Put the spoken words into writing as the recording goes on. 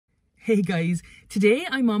Hey guys, today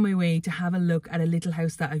I'm on my way to have a look at a little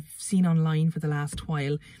house that I've seen online for the last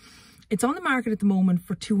while. It's on the market at the moment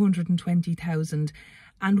for 220,000,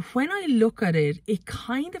 and when I look at it, it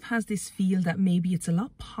kind of has this feel that maybe it's a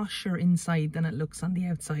lot posher inside than it looks on the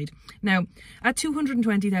outside. Now, at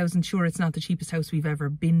 220,000, sure, it's not the cheapest house we've ever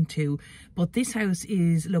been to, but this house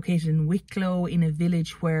is located in Wicklow, in a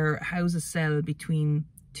village where houses sell between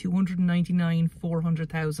 299,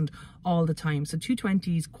 400,000 all the time. So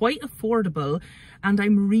 220 is quite affordable, and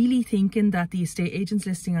I'm really thinking that the estate agent's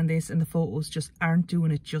listing on this and the photos just aren't doing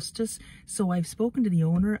it justice. So I've spoken to the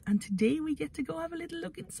owner, and today we get to go have a little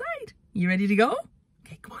look inside. You ready to go?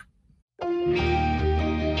 Okay, come on.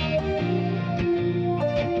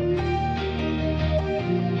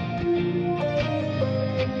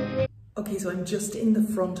 Okay, so I'm just in the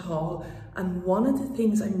front hall, and one of the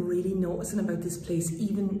things I'm really noticing about this place,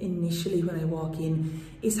 even initially when I walk in,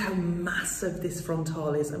 is how massive this front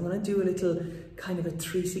hall is. I'm going to do a little kind of a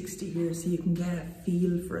 360 here so you can get a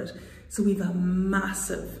feel for it. So we've a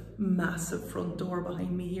massive, massive front door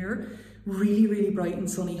behind me here. Really, really bright and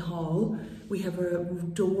sunny hall. We have a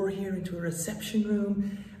door here into a reception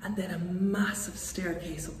room, and then a massive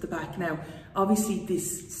staircase up the back. Now, obviously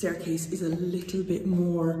this staircase is a little bit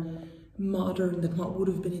more modern than what would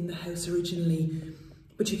have been in the house originally,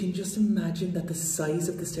 but you can just imagine that the size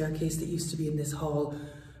of the staircase that used to be in this hall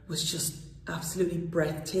was just absolutely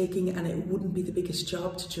breathtaking, and it wouldn't be the biggest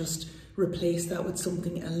job to just replace that with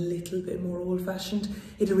something a little bit more old-fashioned.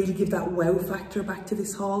 It'll really give that wow factor back to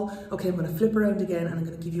this hall. Okay, I'm going to flip around again and I'm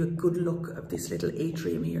going to give you a good look of this little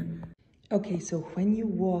atrium here. Okay, so when you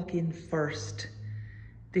walk in first,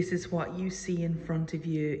 this is what you see in front of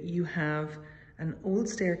you. You have an old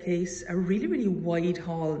staircase, a really, really wide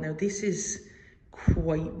hall. Now this is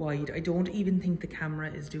quite wide. I don't even think the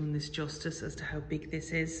camera is doing this justice as to how big this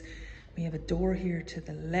is. We have a door here to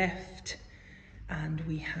the left, and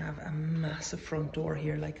we have a massive front door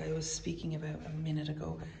here like I was speaking about a minute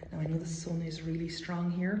ago. Now I know the sun is really strong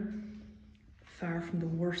here, far from the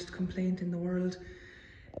worst complaint in the world.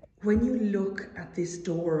 When you look at this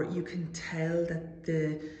door, you can tell that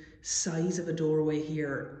the size of a doorway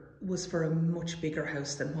here was for a much bigger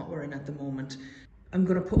house than what we're in at the moment. I'm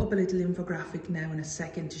going to put up a little infographic now in a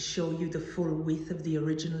second to show you the full width of the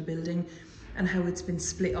original building and how it's been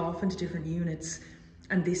split off into different units.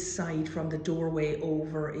 And this side from the doorway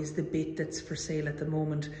over is the bit that's for sale at the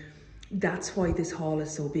moment. That's why this hall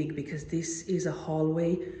is so big, because this is a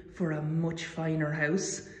hallway for a much finer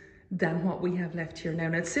house than what we have left here now.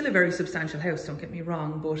 Now, it's still a very substantial house, don't get me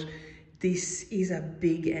wrong, but this is a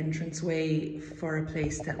big entranceway for a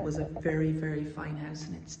place that was a very, very fine house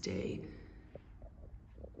in its day.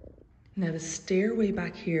 Now the stairway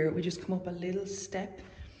back here, we just come up a little step,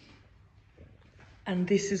 and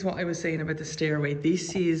this is what I was saying about the stairway.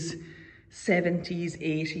 This is 70s,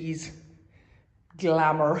 80s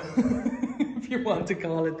glamour, if you want to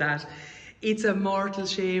call it that. It's a mortal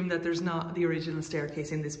shame that there's not the original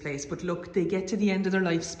staircase in this place, but look, they get to the end of their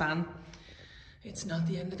lifespan. It's not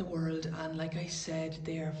the end of the world, and like I said,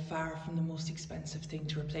 they are far from the most expensive thing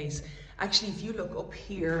to replace. Actually, if you look up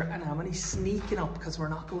here, and I'm only sneaking up because we're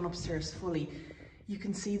not going upstairs fully, you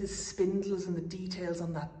can see the spindles and the details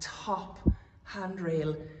on that top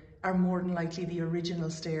handrail are more than likely the original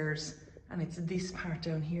stairs, and it's this part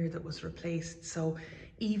down here that was replaced. So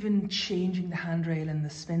even changing the handrail and the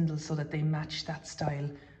spindles so that they match that style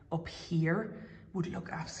up here would look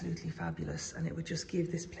absolutely fabulous, and it would just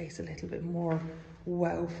give this place a little bit more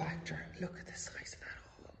wow factor. Look at the size of that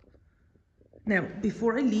hall. Now,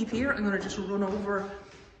 before I leave here, I'm going to just run over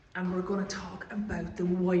and we're going to talk about the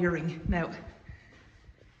wiring. Now,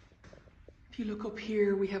 if you look up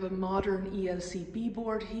here, we have a modern ELCB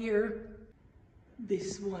board here.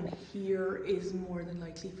 This one here is more than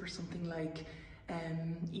likely for something like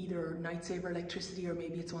either night saver electricity, or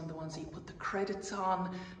maybe it's one of the ones that you put the credits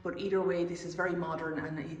on. But either way, this is very modern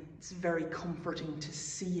and it's very comforting to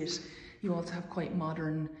see it. You also have quite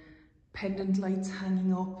modern pendant lights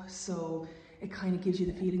hanging up, so it kind of gives you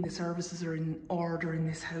the feeling the services are in order in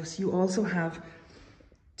this house. You also have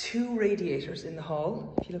 2 radiators in the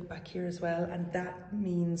hall, if you look back here as well, and that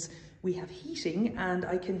means we have heating, and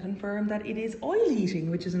I can confirm that it is oil heating,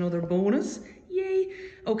 which is another bonus. Yay!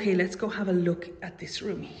 Okay, let's go have a look at this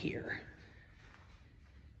room here.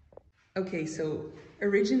 Okay, so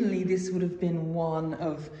originally this would have been one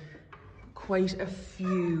of quite a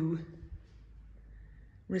few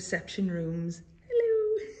reception rooms.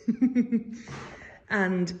 Hello!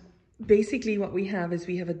 And basically what we have is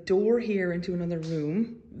we have a door here into another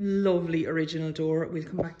room. Lovely original door. We'll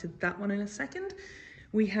come back to that one in a second.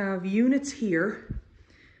 We have units here,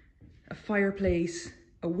 a fireplace,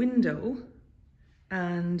 a window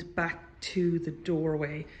and back to the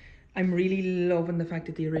doorway. I'm really loving the fact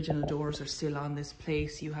that the original doors are still on this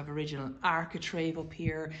place. You have original architrave up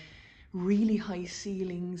here, really high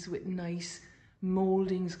ceilings with nice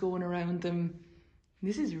mouldings going around them.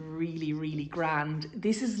 This is really, really grand.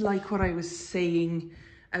 This is like what I was saying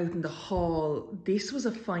out in the hall. This was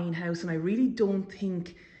a fine house, and I really don't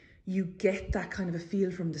think you get that kind of a feel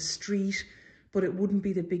from the street, but it wouldn't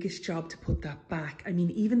be the biggest job to put that back. I mean,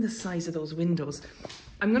 even the size of those windows.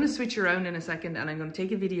 I'm gonna switch around in a second and I'm gonna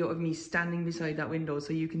take a video of me standing beside that window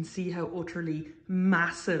so you can see how utterly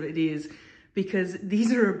massive it is, because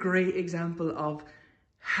these are a great example of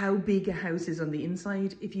how big a house is on the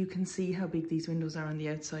inside. If you can see how big these windows are on the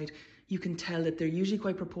outside, you can tell that they're usually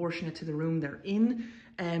quite proportionate to the room they're in.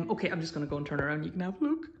 Okay, I'm just gonna go and turn around. You can have a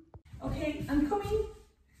look. Okay, I'm coming. Look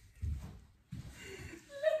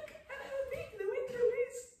at how big the window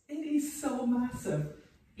is. It is so massive.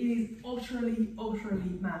 It is utterly,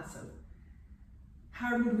 utterly massive.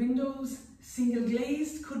 Hardwood windows, single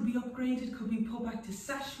glazed, could be upgraded, could be put back to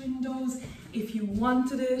sash windows if you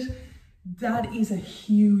wanted it. That is a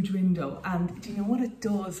huge window, and do you know what it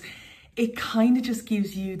does? It kind of just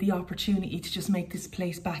gives you the opportunity to just make this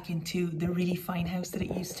place back into the really fine house that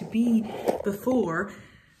it used to be before.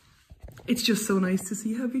 It's just so nice to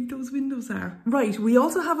see how big those windows are. Right, we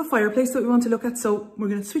also have a fireplace that we want to look at, so we're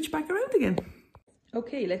going to switch back around again.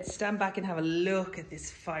 Okay, let's stand back and have a look at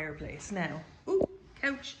this fireplace now. Ooh,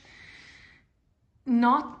 couch.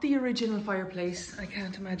 Not the original fireplace, I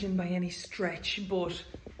can't imagine by any stretch, but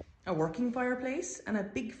a working fireplace and a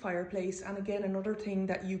big fireplace. And again, another thing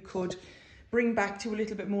that you could bring back to a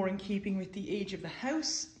little bit more in keeping with the age of the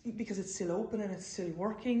house, because it's still open and it's still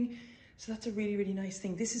working. So that's a really, really nice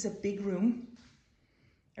thing. This is a big room,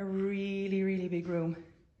 a really, really big room.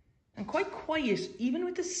 And quite quiet, even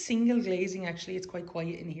with the single glazing, actually, it's quite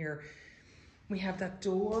quiet in here. We have that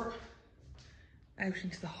door out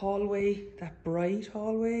into the hallway, that bright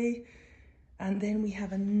hallway. And then we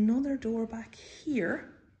have another door back here.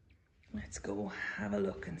 Let's go have a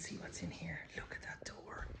look and see what's in here. Look at that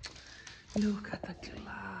door. Look at the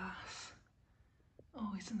glass.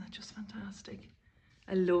 Oh, isn't that just fantastic?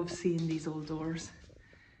 I love seeing these old doors.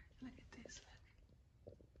 Look at this,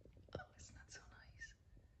 look. Oh, isn't that so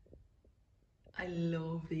nice? I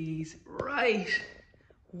love these. Right,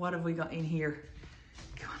 what have we got in here?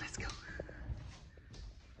 Come on, let's go.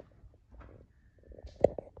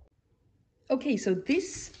 Okay, so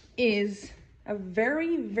this is a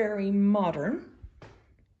very, very modern,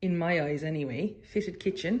 in my eyes anyway, fitted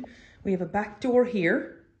kitchen. We have a back door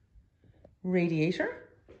here, radiator,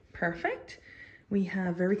 perfect. We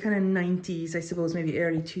have very kind of 90s, I suppose, maybe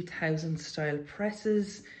early 2000s style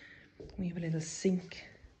presses. We have a little sink,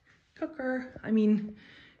 cooker. I mean,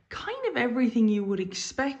 kind of everything you would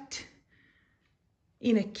expect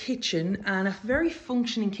in a kitchen, and a very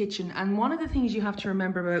functioning kitchen. And one of the things you have to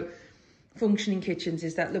remember about functioning kitchens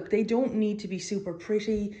is that, look, they don't need to be super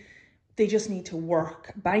pretty. They just need to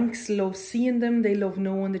work. Banks love seeing them. They love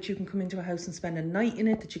knowing that you can come into a house and spend a night in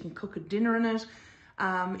it, that you can cook a dinner in it.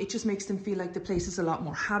 It just makes them feel like the place is a lot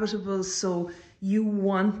more habitable. So you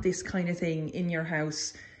want this kind of thing in your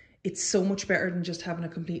house. It's so much better than just having a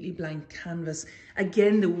completely blank canvas.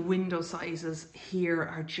 Again, the window sizes here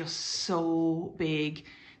are just so big.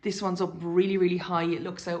 This one's up really, really high. It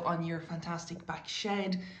looks out on your fantastic back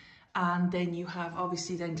shed. And then you have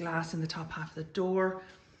obviously then glass in the top half of the door,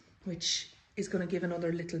 which is going to give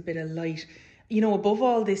another little bit of light. You know, above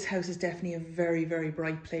all, this house is definitely a very, very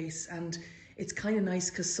bright place. And it's kind of nice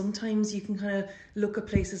because sometimes you can kind of look at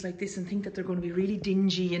places like this and think that they're going to be really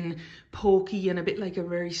dingy and pokey and a bit like a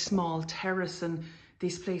very small terrace. And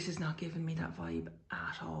this place is not giving me that vibe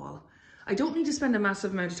at all. I don't need to spend a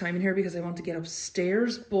massive amount of time in here because I want to get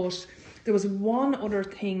upstairs, but there was one other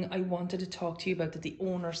thing I wanted to talk to you about that the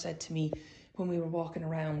owner said to me when we were walking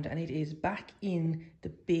around, and it is back in the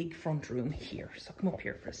big front room here. So come up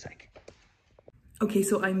here for a sec. Okay,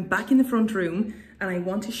 so I'm back in the front room and I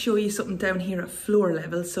want to show you something down here at floor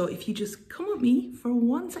level. So if you just come with me for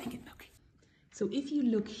 1 second. Okay. So if you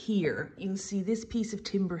look here, you'll see this piece of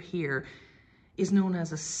timber here is known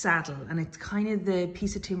as a saddle, and it's kind of the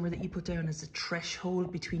piece of timber that you put down as a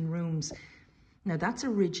threshold between rooms. Now that's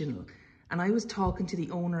original, and I was talking to the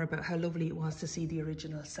owner about how lovely it was to see the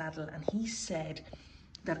original saddle, and he said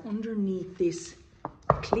that underneath this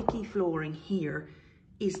clicky flooring here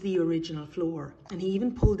is the original floor, and he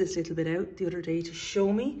even pulled this little bit out the other day to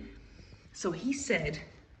show me. So he said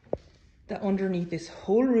that underneath this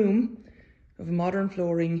whole room of modern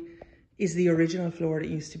flooring is the original floor that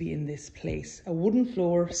used to be in this place. A wooden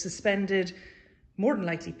floor suspended more than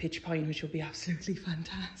likely pitch pine, which would be absolutely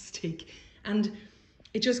fantastic. And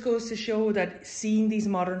it just goes to show that seeing these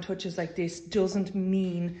modern touches like this doesn't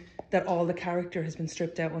mean that all the character has been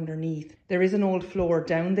stripped out underneath. There is an old floor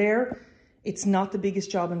down there. It's not the biggest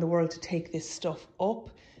job in the world to take this stuff up,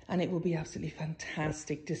 and it will be absolutely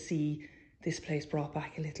fantastic to see this place brought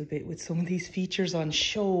back a little bit with some of these features on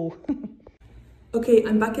show. Okay,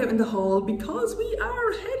 I'm back out in the hall because we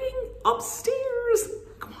are heading upstairs.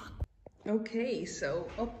 Come on. Okay, so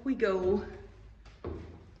up we go.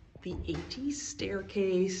 The 80s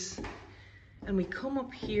staircase. And we come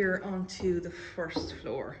up here onto the first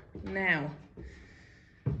floor. Now,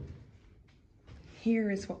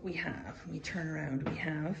 here is what we have. We turn around, we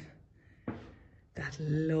have that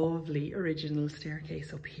lovely original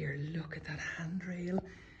staircase up here. Look at that handrail.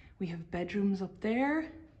 We have bedrooms up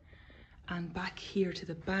there. And back here to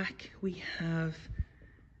the back, we have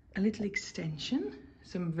a little extension,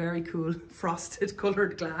 some very cool frosted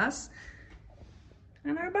colored glass,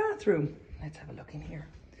 and our bathroom. Let's have a look in here.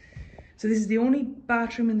 So this is the only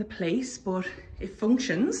bathroom in the place, but it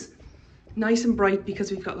functions nice and bright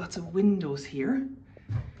because we've got lots of windows here.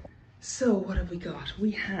 So what have we got?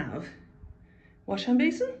 We have wash hand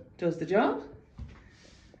basin, does the job.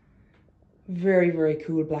 Very, very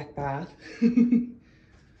cool black bath.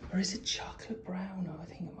 Or is it chocolate brown? Oh, I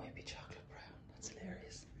think it might be chocolate brown. That's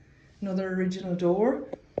hilarious. Another original door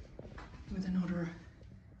with another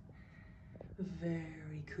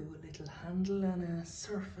very cool little handle and a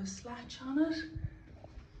surface latch on it.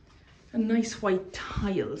 And nice white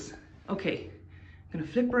tiles. Okay, I'm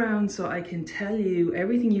gonna flip around so I can tell you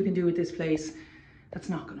everything you can do with this place that's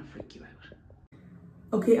not gonna freak you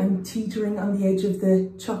out. Okay, I'm teetering on the edge of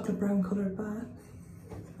the chocolate brown coloured bath.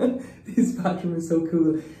 This bathroom is so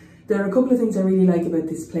cool. There are a couple of things I really like about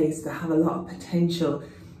this place that have a lot of potential,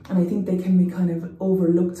 and I think they can be kind of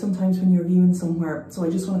overlooked sometimes when you're viewing somewhere. So I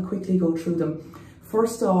just want to quickly go through them.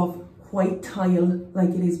 First off, white tile, like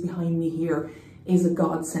it is behind me here, is a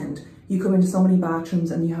godsend. You come into so many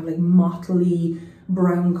bathrooms and you have like mottly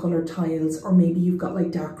brown coloured tiles, or maybe you've got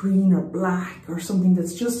like dark green or black or something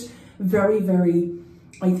that's just very, very,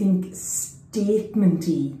 I think,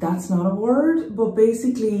 statement-y. That's not a word, but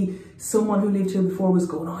basically someone who lived here before was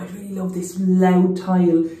going, oh, I really love this loud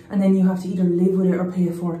tile, and then you have to either live with it or pay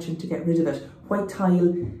a fortune to get rid of it. White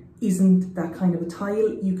tile isn't that kind of a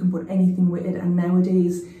tile. You can put anything with it, and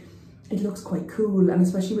nowadays it looks quite cool, and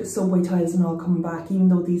especially with subway tiles and all coming back, even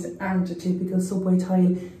though these aren't a typical subway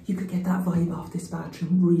tile, you could get that vibe off this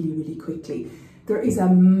bathroom really, really quickly. There is a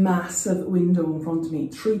massive window in front of me,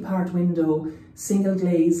 3-part window, single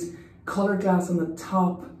glaze, coloured glass on the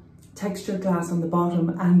top, textured glass on the bottom,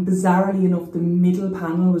 and bizarrely enough the middle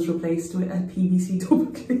panel was replaced with a PVC double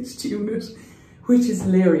glazed unit, which is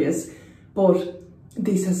hilarious. But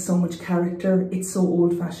this has so much character, it's so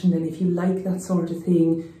old fashioned, and if you like that sort of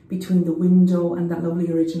thing between the window and that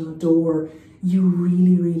lovely original door, you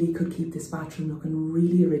really, really could keep this bathroom looking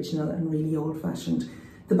really original and really old fashioned.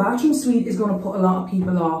 The bathroom suite is going to put a lot of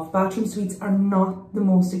people off. Bathroom suites are not the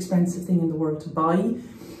most expensive thing in the world to buy.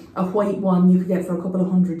 A white one you could get for a couple of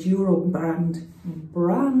 €100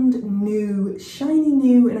 brand new, shiny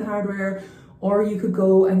new in a hardware, or you could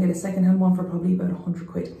go and get a second-hand one for probably about 100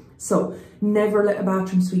 quid. So never let a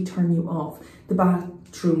bathroom suite turn you off. The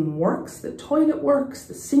bathroom works, the toilet works,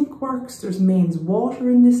 the sink works, there's mains water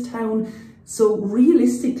in this town. So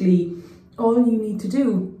realistically, all you need to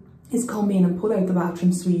do is come in and pull out the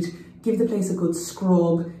bathroom suite, give the place a good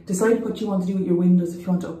scrub, decide what you want to do with your windows if you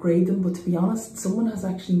want to upgrade them. But to be honest, someone has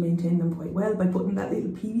actually maintained them quite well by putting that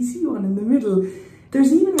little PVC one in the middle.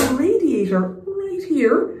 There's even a radiator right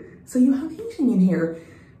here, so you have heating in here.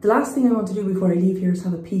 The last thing I want to do before I leave here is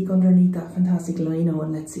have a peek underneath that fantastic lino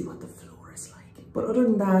and let's see what the floor is like. But other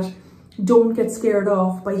than that, don't get scared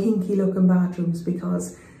off by hinky looking bathrooms,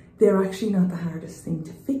 because they're actually not the hardest thing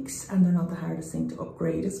to fix, and they're not the hardest thing to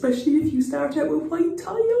upgrade, especially if you start out with white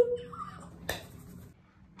tile.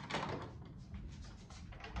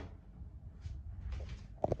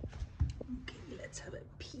 Okay, let's have a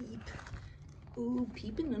peep. Ooh,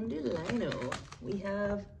 peeping under lino. We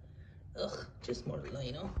have, just more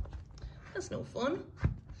lino. That's no fun.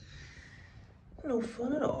 No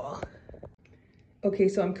fun at all. Okay,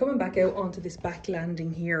 so I'm coming back out onto this back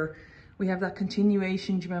landing here. We have that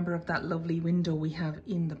continuation, do you remember, of that lovely window we have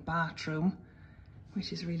in the bathroom,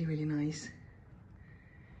 which is really, really nice.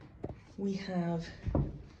 We have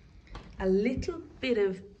a little bit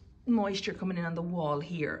of moisture coming in on the wall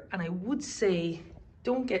here, and I would say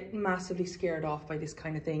don't get massively scared off by this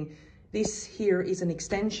kind of thing. This here is an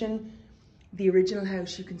extension. The original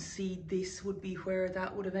house, you can see this would be where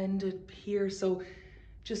that would have ended here, so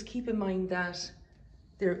just keep in mind that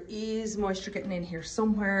There is moisture getting in here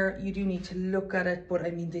somewhere. You do need to look at it, but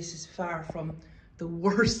I mean, this is far from the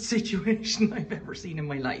worst situation I've ever seen in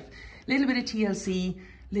my life. A little bit of TLC, a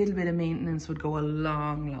little bit of maintenance would go a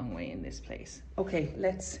long, long way in this place. Okay,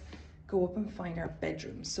 let's go up and find our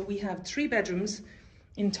bedrooms. So we have 3 bedrooms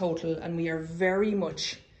in total, and we are very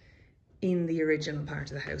much in the original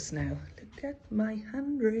part of the house now. Look at my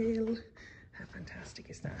handrail. How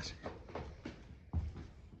fantastic is that?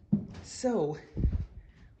 So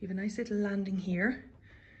we have a nice little landing here.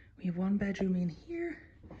 We have 1 bedroom in here.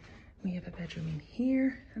 We have a bedroom in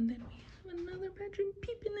here, and then we have another bedroom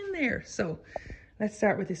peeping in there. So let's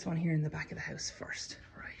start with this one here in the back of the house first.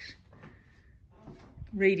 Right.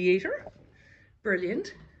 Radiator,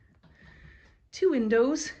 brilliant. 2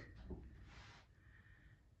 windows.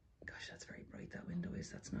 Gosh, that's very bright, that window is.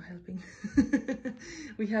 That's not helping.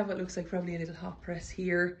 We have what looks like probably a little hot press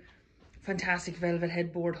here. Fantastic velvet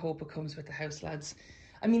headboard. Hope it comes with the house, lads.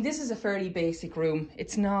 I mean, this is a fairly basic room.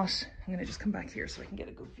 It's not, I'm gonna just come back here so I can get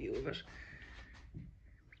a good view of it.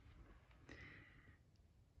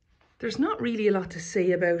 There's not really a lot to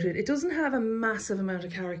say about it. It doesn't have a massive amount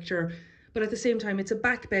of character, but at the same time, it's a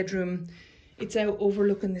back bedroom. It's out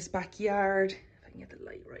overlooking this backyard. If I can get the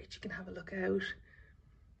light right, you can have a look out.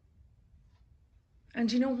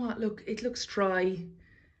 And you know what? Look, it looks dry.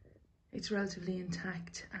 It's relatively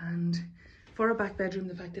intact, and for a back bedroom,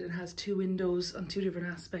 the fact that it has 2 windows on 2 different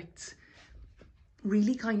aspects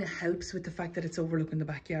really kind of helps with the fact that it's overlooking the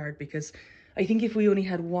backyard, because I think if we only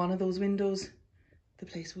had 1 of those windows, the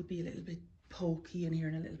place would be a little bit pokey in here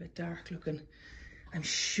and a little bit dark looking. I'm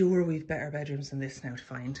sure we've better bedrooms than this now to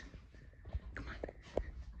find. Come on.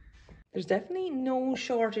 There's definitely no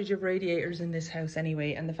shortage of radiators in this house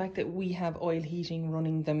anyway, and the fact that we have oil heating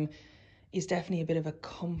running them is definitely a bit of a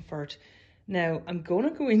comfort. Now, I'm going to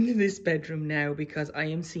go into this bedroom now because I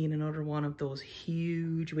am seeing another one of those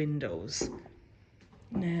huge windows.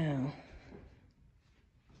 Now,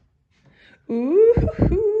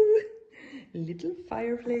 ooh, little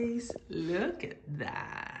fireplace. Look at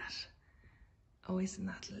that. Oh, isn't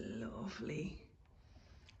that lovely?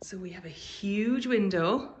 So we have a huge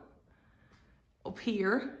window up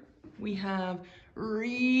here. We have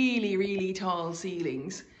really, really tall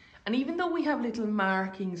ceilings. And even though we have little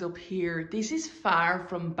markings up here, this is far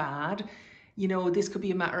from bad. You know, this could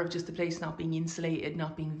be a matter of just the place not being insulated,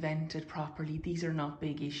 not being vented properly. These are not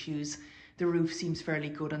big issues. The roof seems fairly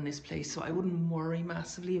good on this place, so I wouldn't worry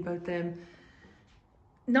massively about them.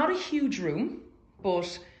 Not a huge room,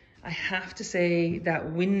 but I have to say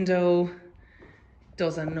that window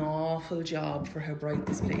does an awful job for how bright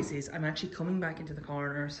this place is. I'm actually coming back into the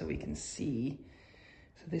corner so we can see.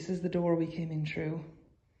 So this is the door we came in through.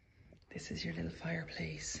 This is your little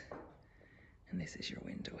fireplace, and this is your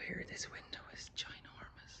window here. This window is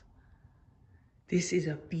ginormous. This is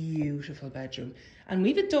a beautiful bedroom, and we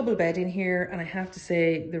have a double bed in here, and I have to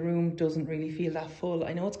say the room doesn't really feel that full.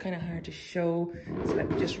 I know it's kind of hard to show, so let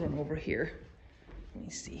me just run over here. Let me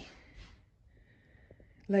see.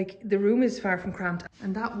 Like, the room is far from cramped,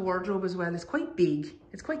 and that wardrobe as well is quite big.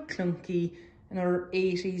 It's quite clunky, another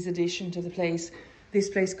 80s addition to the place. This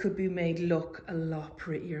place could be made look a lot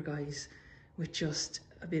prettier, guys, with just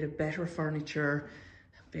a bit of better furniture,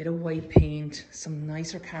 a bit of white paint, some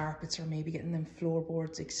nicer carpets, or maybe getting them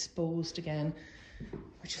floorboards exposed again.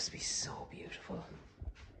 Would just be so beautiful.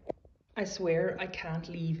 I swear I can't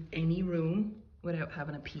leave any room without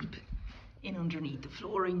having a peep in underneath the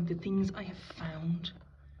flooring, the things I have found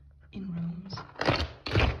in rooms.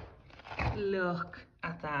 Look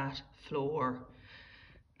at that floor.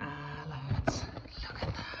 Ah, lads, look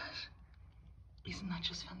at that. Isn't that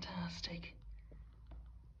just fantastic?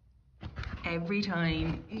 Every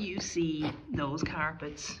time you see those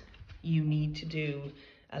carpets, you need to do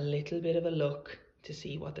a little bit of a look to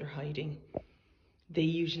see what they're hiding. They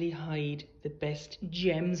usually hide the best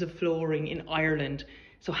gems of flooring in Ireland.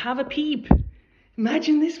 So have a peep.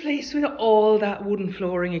 Imagine this place with all that wooden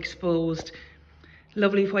flooring exposed.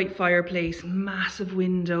 Lovely white fireplace, massive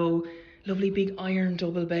window, lovely big iron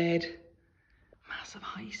double bed, massive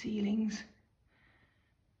high ceilings.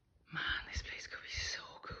 Man, this place could be so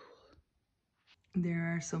cool.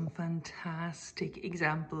 There are some fantastic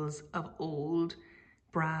examples of old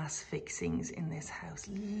brass fixings in this house.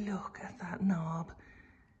 Look at that knob.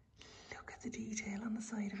 Look at the detail on the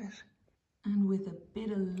side of it. And with a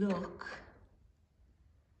bit of luck,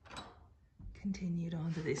 continued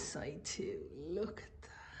onto this side too. Look at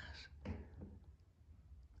that.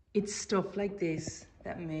 It's stuff like this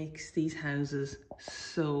that makes these houses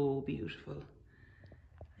so beautiful.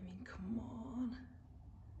 I mean, come on.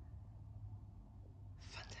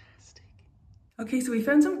 Fantastic. Okay, so we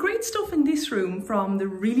found some great stuff in this room, from the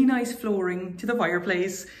really nice flooring to the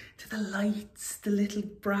fireplace, to the lights, the little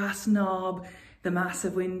brass knob, the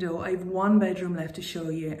massive window. I have one bedroom left to show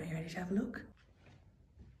you. Are you ready to have a look?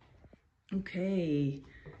 Okay,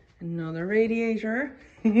 another radiator.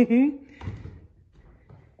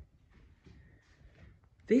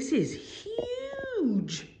 This is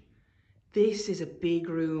huge. This is a big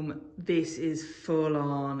room. This is full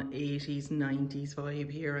on 80s, 90s vibe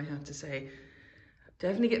here, I have to say.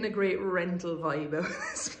 Definitely getting a great rental vibe out of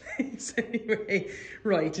this place anyway.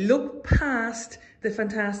 Right, look past the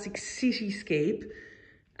fantastic cityscape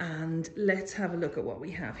and let's have a look at what we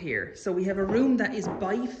have here. So we have a room that is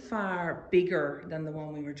by far bigger than the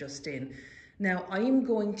one we were just in. Now I am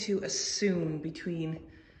going to assume between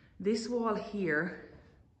this wall here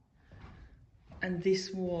and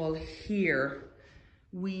this wall here,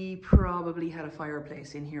 we probably had a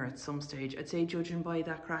fireplace in here at some stage. I'd say, judging by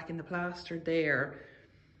that crack in the plaster there,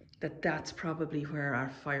 that's probably where our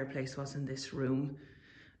fireplace was in this room.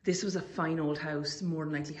 This was a fine old house, more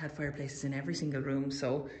than likely had fireplaces in every single room,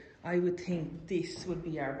 so I would think this would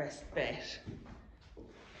be our best bet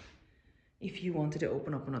if you wanted to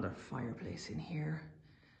open up another fireplace in here.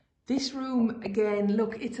 This room, again,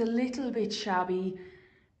 look, it's a little bit shabby.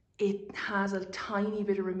 It has a tiny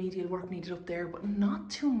bit of remedial work needed up there, but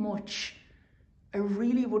not too much. I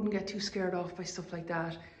really wouldn't get too scared off by stuff like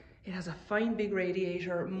that. It has a fine big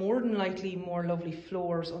radiator, more than likely more lovely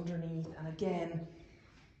floors underneath, and again,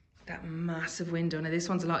 that massive window. Now this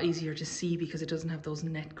one's a lot easier to see because it doesn't have those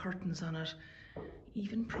net curtains on it.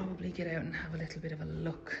 Even probably get out and have a little bit of a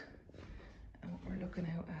look at what we're looking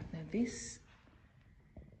out at. Now this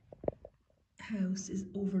house is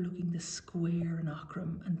overlooking the square in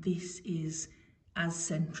Aughrim, and this is as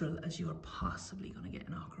central as you're possibly going to get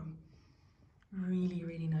in Aughrim. Really,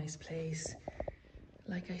 really nice place.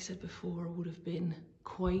 Like I said before, would have been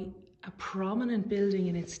quite a prominent building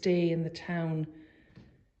in its day in the town.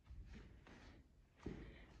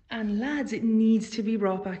 And lads, it needs to be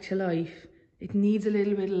brought back to life. It needs a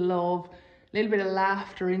little bit of love, a little bit of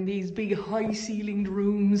laughter in these big high ceilinged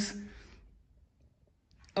rooms.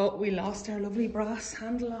 Oh, we lost our lovely brass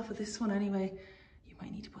handle off of this one anyway. You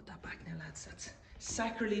might need to put that back now, lads. That's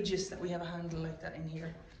sacrilegious that we have a handle like that in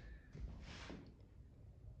here.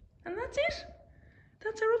 And that's it.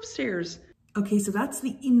 That's our upstairs. Okay, so that's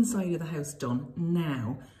the inside of the house done.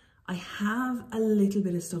 Now, I have a little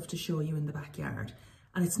bit of stuff to show you in the backyard.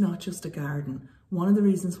 And it's not just a garden. One of the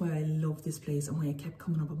reasons why I love this place and why it kept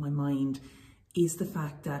coming up in my mind is the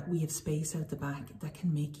fact that we have space out the back that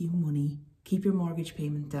can make you money, keep your mortgage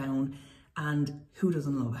payment down, and who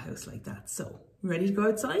doesn't love a house like that? So, ready to go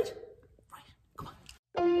outside? Right, come on.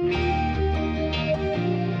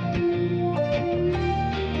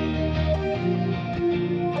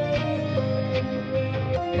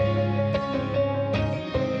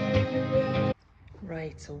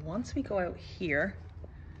 Right, so once we go out here,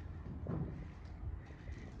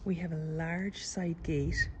 we have a large side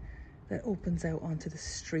gate that opens out onto the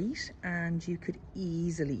street, and you could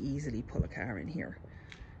easily pull a car in here.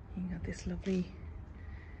 You got this lovely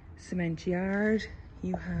cement yard.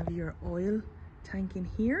 You have your oil tank in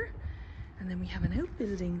here, and then we have an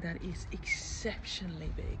outbuilding that is exceptionally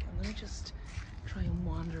big. I'm going to just try and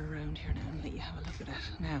wander around here now and let you have a look at it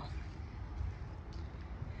now.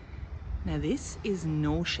 Now this is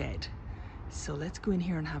no shed, so let's go in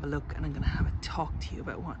here and have a look, and I'm going to have a talk to you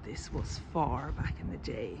about what this was for back in the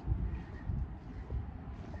day.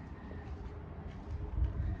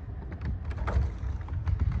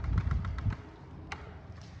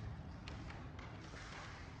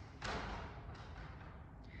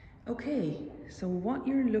 Okay, so what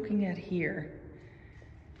you're looking at here,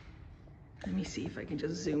 let me see if I can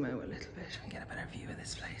just zoom out a little bit and get a better view of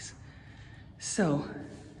this place. So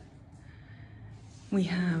we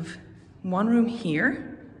have one room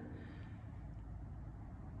here,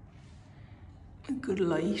 good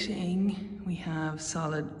lighting, we have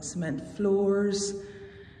solid cement floors,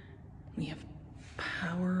 we have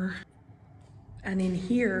power, and in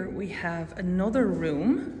here we have another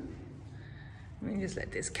room. Let me just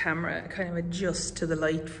let this camera kind of adjust to the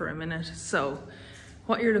light for a minute. So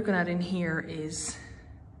what you're looking at in here is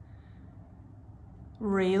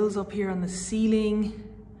rails up here on the ceiling,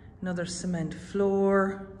 another cement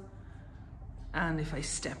floor, and if I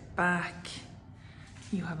step back,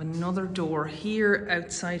 you have another door here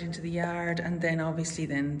outside into the yard, and then obviously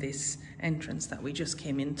then this entrance that we just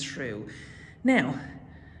came in through. Now,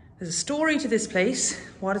 there's a story to this place,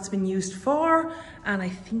 what it's been used for, and I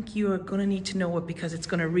think you are gonna need to know it because it's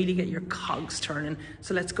gonna really get your cogs turning.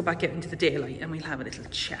 So let's go back out into the daylight and we'll have a little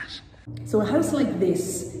chat. So a house like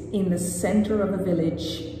this in the center of a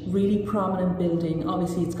village, really prominent building,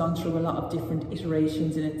 obviously it's gone through a lot of different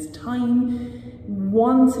iterations in its time.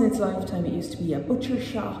 Once in its lifetime it used to be a butcher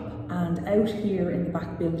shop, and out here in the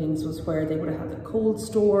back buildings was where they would have had the cold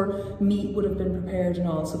store, meat would have been prepared and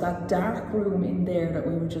all. So that dark room in there that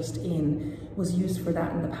we were just in was used for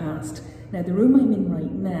that in the past. Now the room I'm in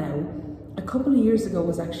right now, a couple of years ago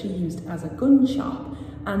was actually used as a gun shop.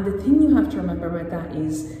 And the thing you have to remember about that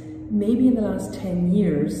is maybe in the last 10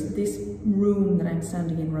 years, this room that I'm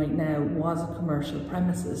standing in right now was a commercial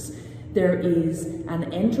premises. There is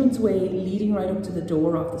an entranceway leading right up to the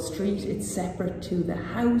door off the street. It's separate to the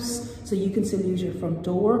house, so you can still use your front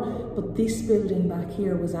door. But this building back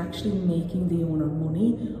here was actually making the owner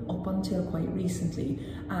money up until quite recently.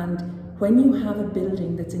 And when you have a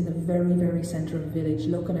building that's in the very, very center of a village,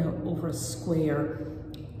 looking out over a square,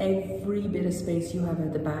 every bit of space you have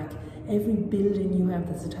at the back, every building you have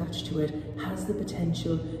that's attached to it has the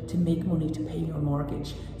potential to make money to pay your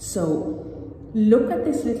mortgage. So look at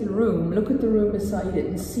this little room, look at the room beside it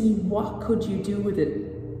and see what could you do with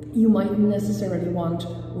it. You mightn't necessarily want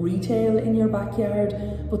retail in your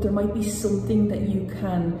backyard, but there might be something that you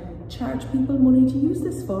can charge people money to use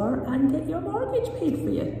this for and get your mortgage paid for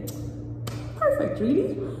you. Perfect,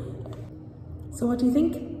 really. So what do you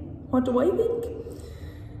think? What do I think?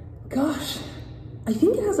 Gosh, I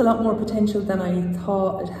think it has a lot more potential than I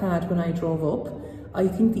thought it had when I drove up. I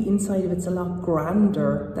think the inside of it's a lot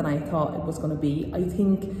grander than I thought it was going to be. I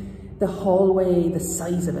think the hallway, the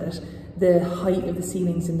size of it, the height of the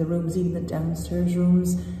ceilings in the rooms, even the downstairs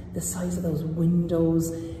rooms, the size of those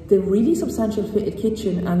windows, the really substantial fitted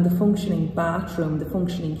kitchen and the functioning bathroom, the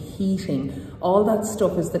functioning heating, all that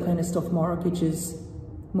stuff is the kind of stuff mortgage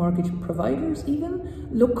providers even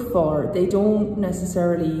look for. They don't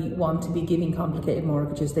necessarily want to be giving complicated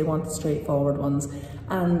mortgages, they want the straightforward ones.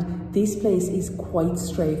 And this place is quite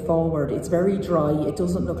straightforward. It's very dry, it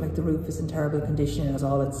doesn't look like the roof is in terrible condition, it has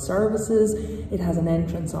all its services, it has an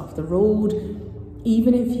entrance off the road.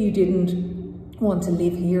 Even if you didn't want to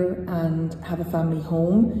live here and have a family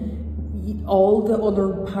home, all the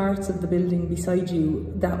other parts of the building beside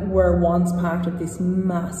you that were once part of this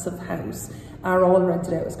massive house are all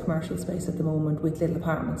rented out as commercial space at the moment with little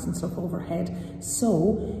apartments and stuff overhead.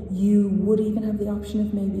 So you would even have the option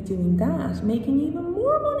of maybe doing that, making even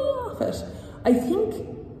more money off it. I think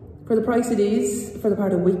for the price it is, for the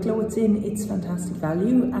part of Wicklow it's in, it's fantastic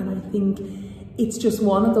value. And I think it's just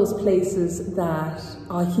one of those places that,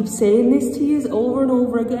 I keep saying this to you over and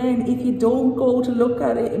over again, if you don't go to look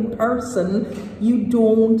at it in person, you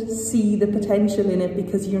don't see the potential in it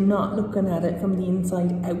because you're not looking at it from the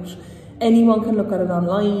inside out. Anyone can look at it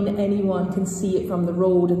online, anyone can see it from the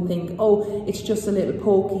road and think, oh, it's just a little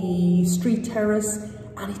pokey street terrace,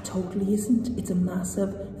 and it totally isn't. It's a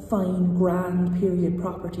massive, fine, grand period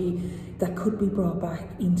property that could be brought back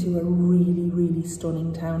into a really, really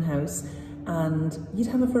stunning townhouse, and you'd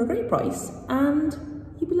have it for a great price,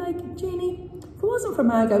 and you'd be like, Janie, if it wasn't for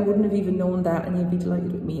Mag, I wouldn't have even known that, and you'd be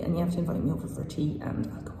delighted with me, and you have to invite me over for tea, and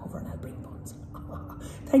I'll come over and I'll bring buns.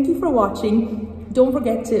 Thank you for watching. Don't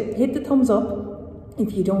forget to hit the thumbs up.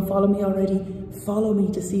 If you don't follow me already, follow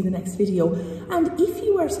me to see the next video. And if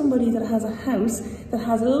you are somebody that has a house that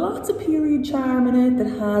has lots of period charm in it,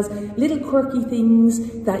 that has little quirky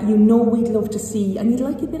things that you know we'd love to see, and you'd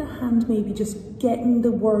like a bit of hand maybe just getting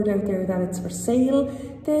the word out there that it's for sale,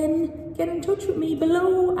 then get in touch with me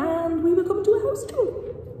below and we will come to a house tour.